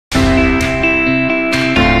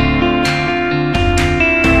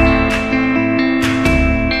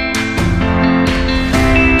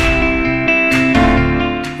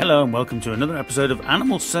and welcome to another episode of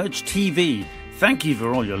Animal Search TV. Thank you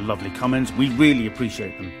for all your lovely comments, we really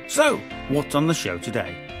appreciate them. So, what's on the show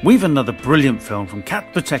today? We've another brilliant film from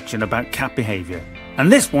Cat Protection about cat behaviour, and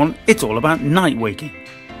this one, it's all about night waking.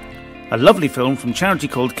 A lovely film from charity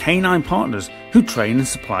called Canine Partners, who train and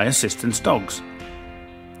supply assistance dogs.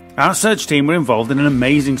 Our search team were involved in an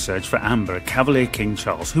amazing search for Amber, a Cavalier King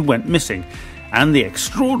Charles, who went missing, and the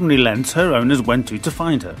extraordinary lengths her owners went to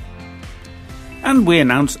find her. And we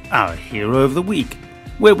announce our Hero of the Week,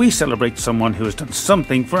 where we celebrate someone who has done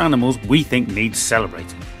something for animals we think needs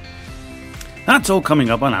celebrating. That's all coming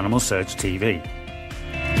up on Animal Search TV.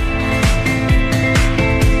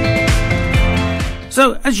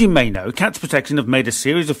 So, as you may know, Cats Protection have made a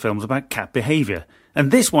series of films about cat behaviour, and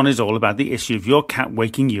this one is all about the issue of your cat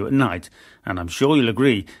waking you at night, and I'm sure you'll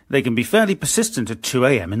agree they can be fairly persistent at 2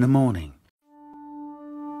 AM in the morning.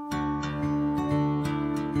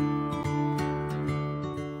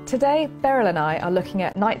 Today, Beryl and I are looking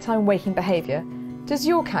at nighttime waking behaviour. Does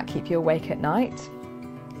your cat keep you awake at night?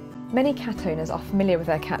 Many cat owners are familiar with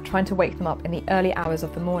their cat trying to wake them up in the early hours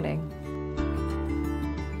of the morning.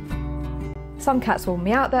 Some cats will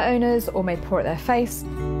meow at their owners or may paw at their face,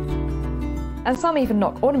 and some even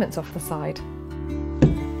knock ornaments off the side.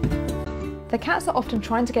 The cats are often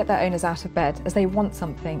trying to get their owners out of bed as they want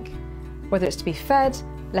something, whether it's to be fed,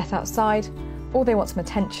 let outside, or they want some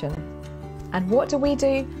attention. And what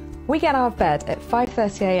do? We get out of bed at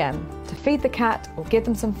 5:30 AM to feed the cat or give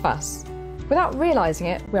them some fuss. Without realising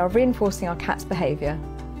it, we are reinforcing our cat's behaviour.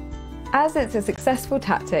 As it's a successful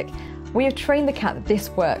tactic, we have trained the cat that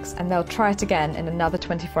this works and they'll try it again in another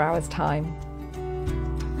 24 hours time.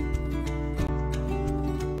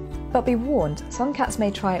 But be warned, some cats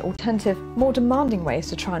may try alternative, more demanding ways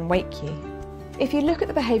to try and wake you. If you look at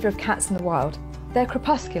the behaviour of cats in the wild, they're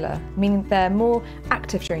crepuscular, meaning they're more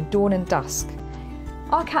active during dawn and dusk.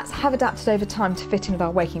 Our cats have adapted over time to fit in with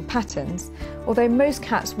our waking patterns, although most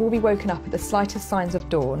cats will be woken up at the slightest signs of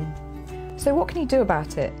dawn. So what can you do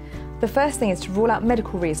about it? The first thing is to rule out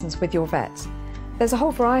medical reasons with your vet. There's a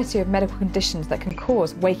whole variety of medical conditions that can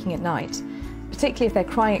cause waking at night, particularly if they're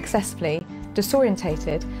crying excessively,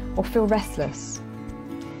 disorientated, or feel restless.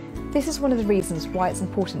 This is one of the reasons why it's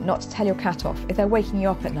important not to tell your cat off if they're waking you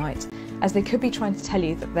up at night, as they could be trying to tell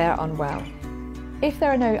you that they're unwell. If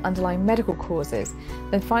there are no underlying medical causes,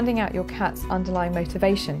 then finding out your cat's underlying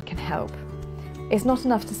motivation can help. It's not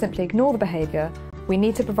enough to simply ignore the behaviour, we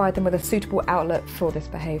need to provide them with a suitable outlet for this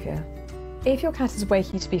behaviour. If your cat is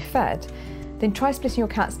waking you to be fed, then try splitting your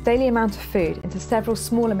cat's daily amount of food into several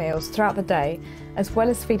smaller meals throughout the day, as well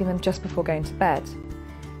as feeding them just before going to bed.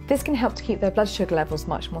 This can help to keep their blood sugar levels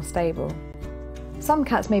much more stable. Some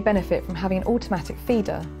cats may benefit from having an automatic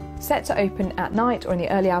feeder, set to open at night or in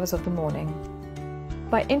the early hours of the morning.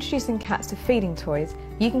 By introducing cats to feeding toys,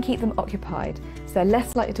 you can keep them occupied, so they're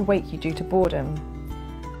less likely to wake you due to boredom.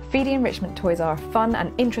 Feeding enrichment toys are a fun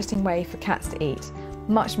and interesting way for cats to eat,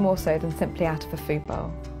 much more so than simply out of a food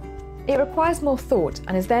bowl. It requires more thought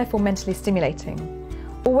and is therefore mentally stimulating.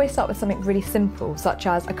 Always start with something really simple, such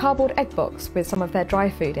as a cardboard egg box with some of their dry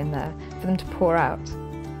food in there for them to pour out.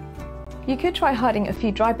 You could try hiding a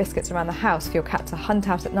few dry biscuits around the house for your cat to hunt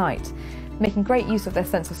out at night, making great use of their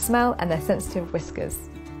sense of smell and their sensitive whiskers.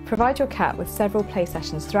 Provide your cat with several play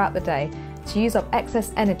sessions throughout the day to use up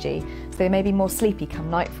excess energy so they may be more sleepy come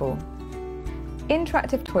nightfall.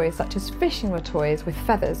 Interactive toys such as fishing lure toys with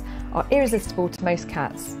feathers are irresistible to most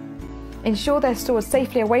cats. Ensure they're stored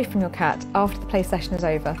safely away from your cat after the play session is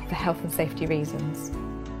over for health and safety reasons.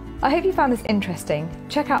 I hope you found this interesting.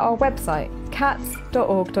 Check out our website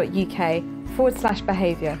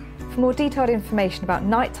cats.org.uk/behaviour for more detailed information about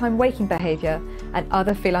nighttime waking behaviour and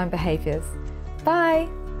other feline behaviours. Bye!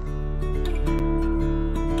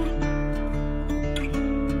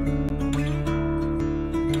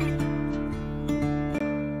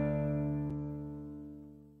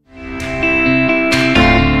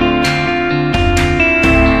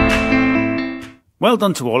 Well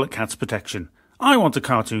done to all at Cats Protection. I want a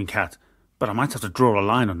cartoon cat, but I might have to draw a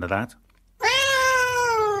line under that.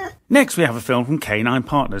 Next we have a film from Canine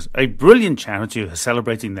Partners, a brilliant charity who are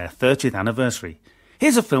celebrating their 30th anniversary.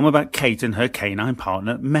 Here's a film about Kate and her canine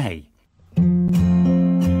partner, May.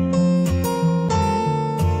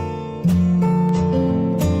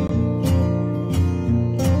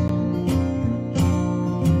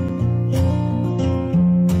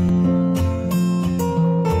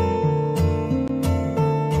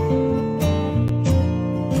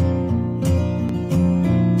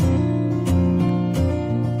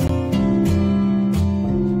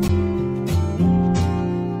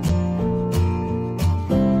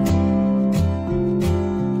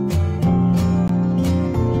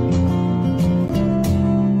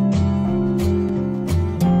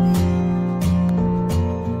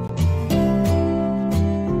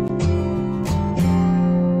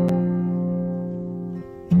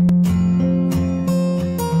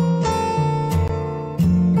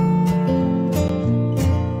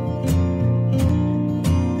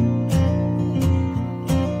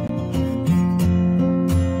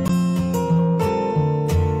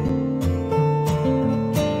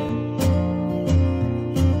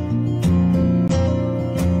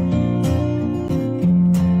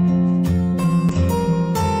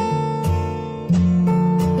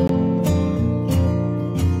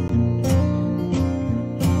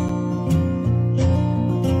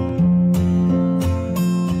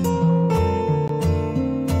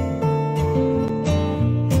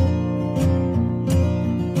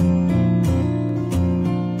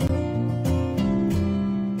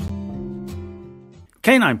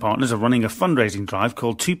 Canine Partners are running a fundraising drive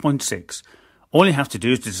called 2.6. All you have to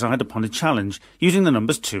do is to decide upon a challenge using the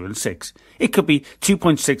numbers 2 and 6. It could be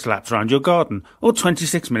 2.6 laps around your garden or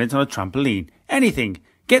 26 minutes on a trampoline. Anything.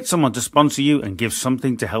 Get someone to sponsor you and give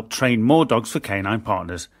something to help train more dogs for Canine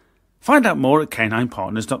Partners. Find out more at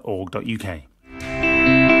caninepartners.org.uk.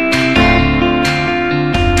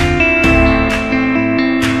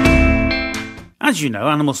 As you know,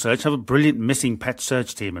 Animal Search have a brilliant missing pet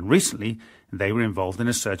search team, and recently they were involved in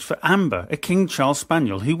a search for Amber, a King Charles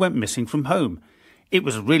Spaniel who went missing from home. It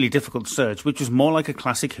was a really difficult search, which was more like a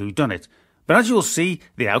classic whodunit, but as you'll see,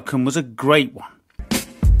 the outcome was a great one.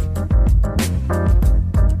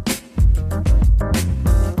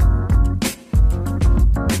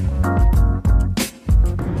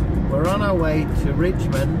 We're on our way to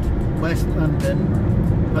Richmond, West London,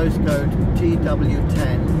 postcode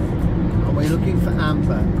TW10, and we're looking for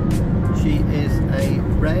Amber. She is a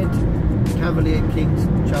red Cavalier King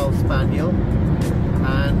Charles Spaniel,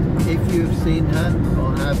 and if you've seen her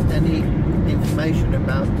or have any information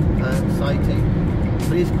about her sighting,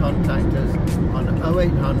 please contact us on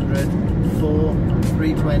 0800 4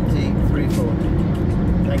 320 340.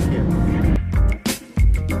 Thank you.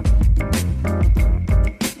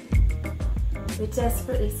 We're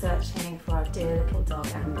desperately searching for our dear little dog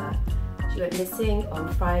Amber. She went missing on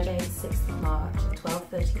Friday, 6th of March at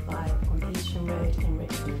 12:35 on Petersham Road in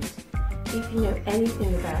Richmond. If you know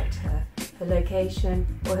anything about her, her location,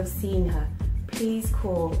 or have seen her, please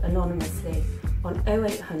call anonymously on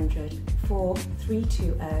 0800 4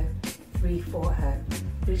 320 340.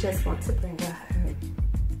 We just want to bring her home.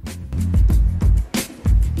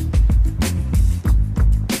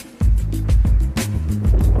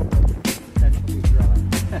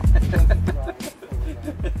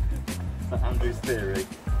 Andrew's theory.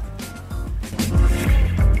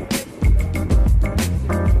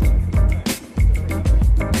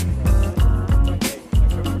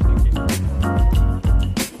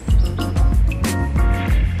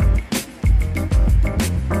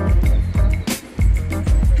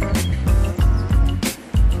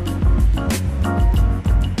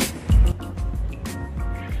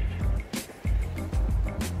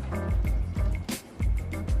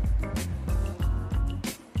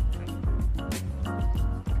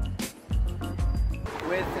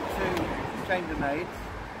 With the two chambermaids,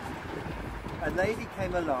 a lady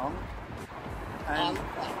came along and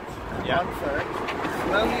on foot,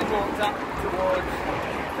 slowly walked up towards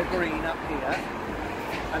the green up here,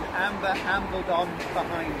 and Amber ambled on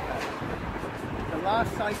behind her. The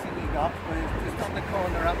last sighting we got was just on the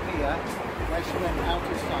corner up here where she went out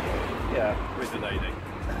of sight. Yeah, with the lady.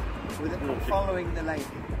 Following the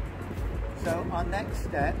lady. So our next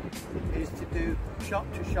step is to do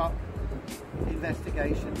shop-to-shop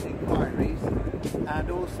investigations, inquiries,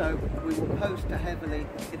 and also we will post her heavily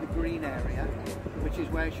in the green area, which is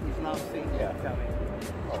where she was last seen going.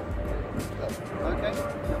 Okay,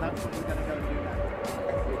 so that's what we're going to go and do now.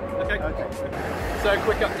 Okay. So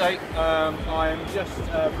quick update, I'm just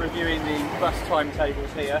reviewing the bus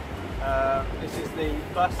timetables here. This is the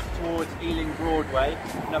bus towards Ealing Broadway,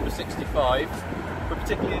 number 65. We're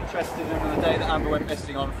particularly interested in the day that Amber went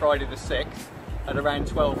missing on Friday the 6th. At around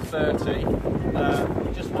 12:30.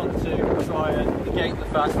 We just want to try and negate the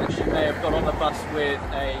fact that she may have got on the bus with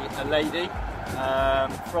a lady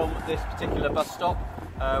from this particular bus stop,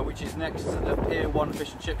 which is next to the Pier 1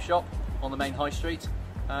 fish and chip shop on the main high street.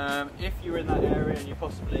 If you're in that area and you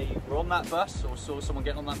possibly were on that bus or saw someone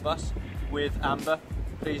getting on that bus with Amber,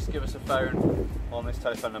 please give us a phone on this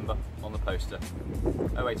telephone number on the poster,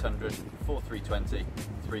 0800 4320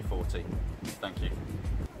 340. Thank you.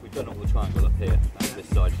 We've done all the triangle up here, and this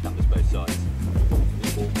side canvas both sides. We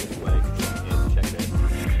walk this way from here to check this.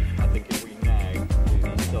 I think if we now do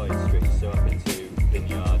these side streets, so up into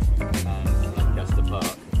Vineyard and Lancaster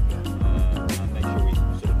Park, and make sure we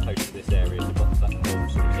sort of post to this area to box that whole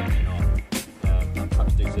sort of section off, and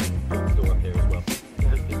perhaps do some door up here as well,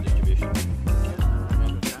 the distribution.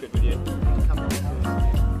 Good with you?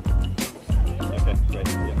 Okay, great,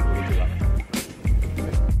 yeah, we'll do that.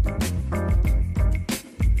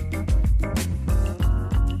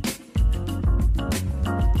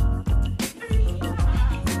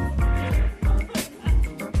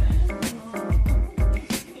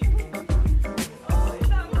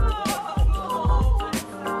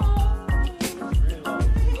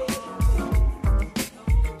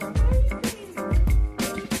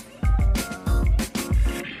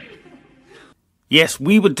 Yes,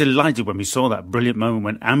 we were delighted when we saw that brilliant moment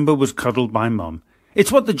when Amber was cuddled by Mum.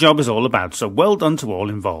 It's what the job is all about, so well done to all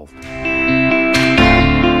involved.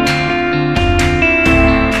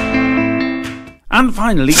 And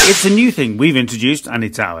finally, it's a new thing we've introduced, and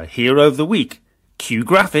it's our Hero of the Week. Cue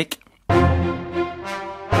graphic.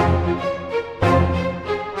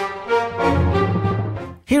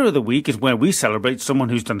 Hero of the Week is where we celebrate someone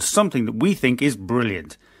who's done something that we think is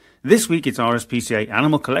brilliant. This week it's RSPCA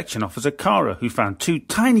Animal Collection Officer Cara, who found 2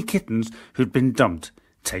 tiny kittens who'd been dumped.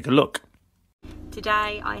 Take a look.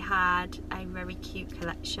 Today I had a very cute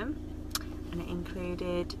collection, and it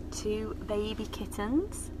included 2 baby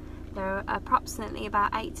kittens. They're approximately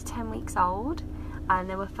about 8 to 10 weeks old, and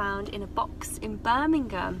they were found in a box in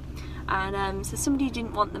Birmingham. And so somebody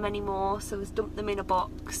didn't want them anymore, so has dumped them in a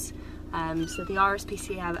box. So the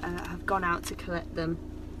RSPCA have gone out to collect them,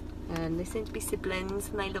 and they seem to be siblings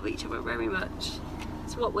and they love each other very much.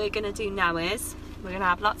 So what we're going to do now is we're going to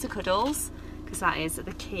have lots of cuddles, because that is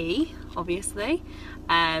the key, obviously.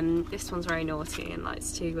 This one's very naughty and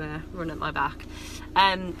likes to run at my back.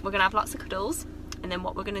 We're going to have lots of cuddles, and then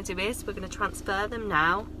what we're going to do is we're going to transfer them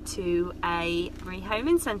now to a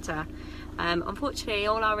rehoming centre. Unfortunately,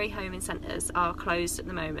 all our rehoming centres are closed at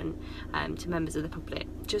the moment to members of the public,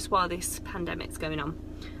 just while this pandemic's going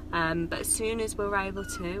on. But as soon as we're able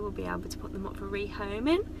to, we'll be able to put them up for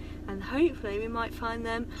rehoming, and hopefully we might find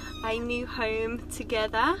them a new home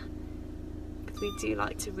together, because we do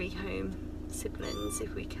like to rehome siblings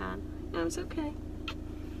if we can. No, it's okay.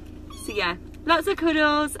 So yeah, lots of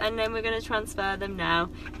cuddles, and then we're going to transfer them now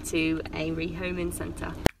to a rehoming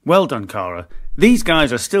centre. Well done, Cara. These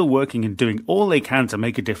guys are still working and doing all they can to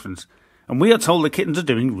make a difference, and we are told the kittens are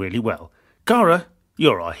doing really well. Cara,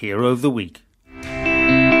 you're our Hero of the Week.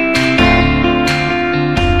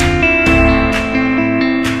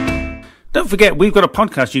 Don't forget, we've got a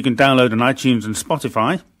podcast you can download on iTunes and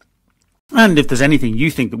Spotify. And if there's anything you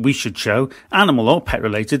think that we should show, animal or pet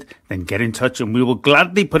related, then get in touch and we will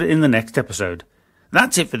gladly put it in the next episode.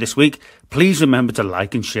 That's it for this week. Please remember to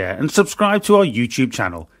like and share and subscribe to our YouTube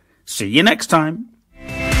channel. See you next time.